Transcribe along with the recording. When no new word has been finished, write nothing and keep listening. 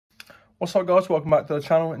What's up guys, welcome back to the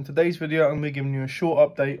channel. In today's video I'm going to be giving you a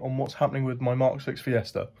short update on what's happening with my MK6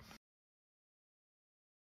 Fiesta.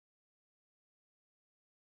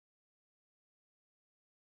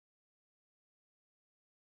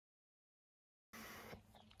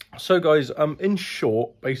 So guys, in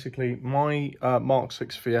short, basically my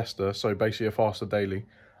MK6 Fiesta, so basically a faster daily,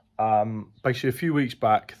 basically a few weeks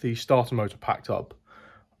back the starter motor packed up.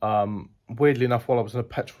 Weirdly enough, while I was in a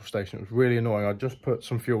petrol station, it was really annoying. I just put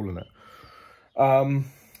some fuel in it.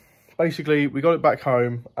 Basically we got it back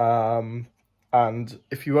home, and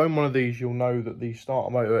if you own one of these you'll know that the starter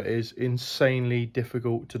motor is insanely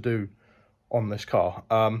difficult to do on this car.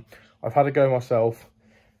 I've had a go myself,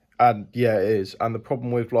 and yeah, it is. And the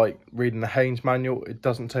problem with like reading the Haynes manual, it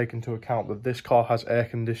doesn't take into account that this car has air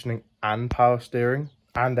conditioning and power steering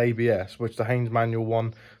and ABS, which the Haynes manual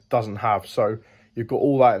one doesn't have. So you've got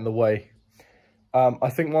all that in the way. I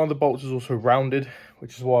think one of the bolts is also rounded,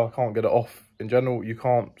 which is why I can't get it off. In general, you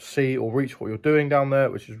can't see or reach what you're doing down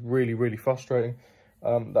there, which is really frustrating.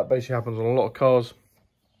 That basically happens on a lot of cars.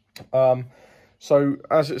 So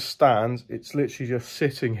as it stands, it's literally just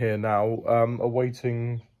sitting here now,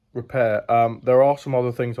 awaiting repair. There are some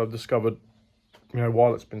other things I've discovered,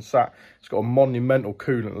 while it's been sat. It's got a monumental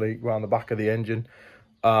coolant leak around the back of the engine.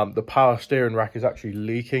 The power steering rack is actually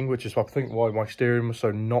leaking, which is I think why my steering was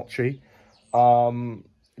so notchy.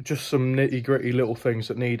 Just some nitty gritty little things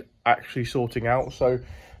that need actually sorting out. So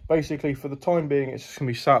basically for the time being it's just gonna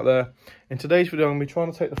be sat there. In today's video I'm gonna be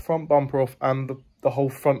trying to take the front bumper off and the whole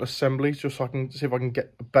front assembly, just so I can see if I can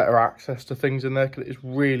get better access to things in there, because it's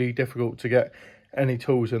really difficult to get any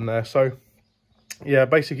tools in there. So yeah,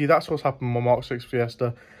 basically that's what's happened with my MK6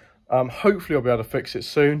 Fiesta. Hopefully I'll be able to fix it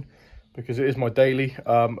soon, because it is my daily.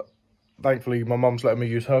 Thankfully my mum's letting me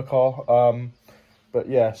use her car. But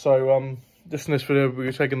yeah, so just in this video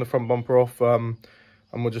we're taking the front bumper off,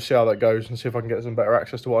 and we'll just see how that goes and see if I can get some better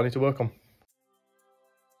access to what I need to work on.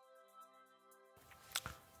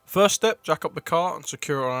 First step, jack up the car and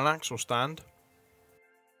secure it on an axle stand.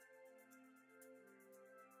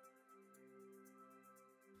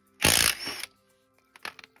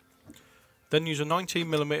 Then use a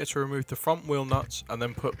 19mm to remove the front wheel nuts, and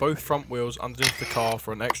then put both front wheels underneath the car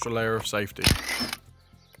for an extra layer of safety.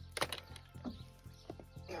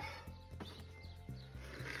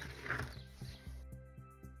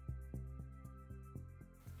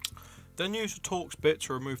 Then use a Torx bit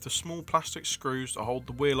to remove the small plastic screws that hold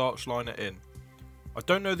the wheel arch liner in. I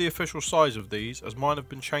don't know the official size of these, as mine have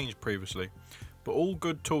been changed previously, but all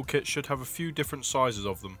good toolkits should have a few different sizes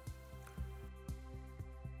of them.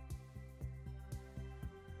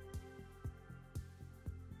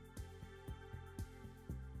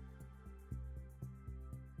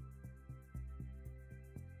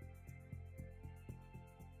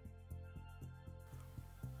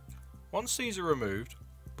 Once these are removed,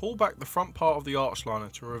 pull back the front part of the arch liner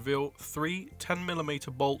to reveal 3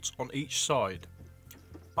 10mm bolts on each side.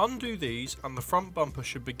 Undo these and the front bumper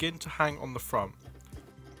should begin to hang on the front.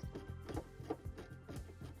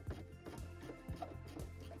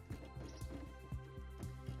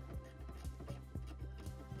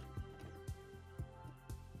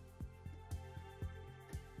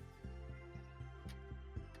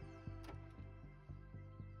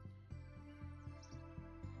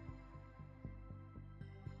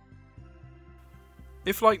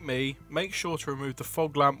 If like me, make sure to remove the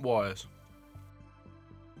fog lamp wires.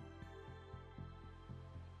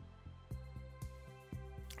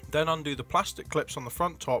 Then undo the plastic clips on the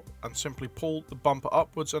front top and simply pull the bumper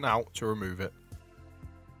upwards and out to remove it.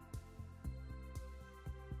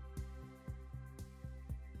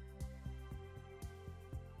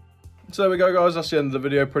 So there we go guys, that's the end of the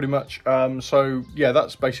video pretty much. So yeah,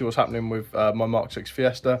 that's basically what's happening with my MK6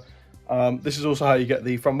 Fiesta. This is also how you get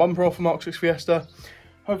the front bumper off a MK6 Fiesta.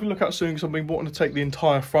 Hopefully look out soon, because I've been wanting to take the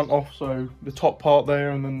entire front off, so the top part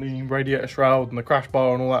there and then the radiator shroud and the crash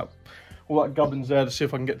bar and all that gubbins there, to see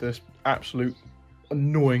if I can get this absolute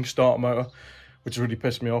annoying starter motor, which is really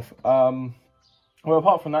pissed me off. Well,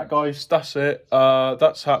 apart from that guys, that's it.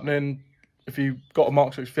 That's happening. If you've got a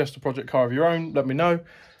MK6 Fiesta project car of your own, let me know.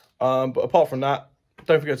 But apart from that,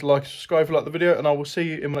 don't forget to like and subscribe if you like the video, and I will see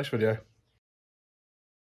you in my next video.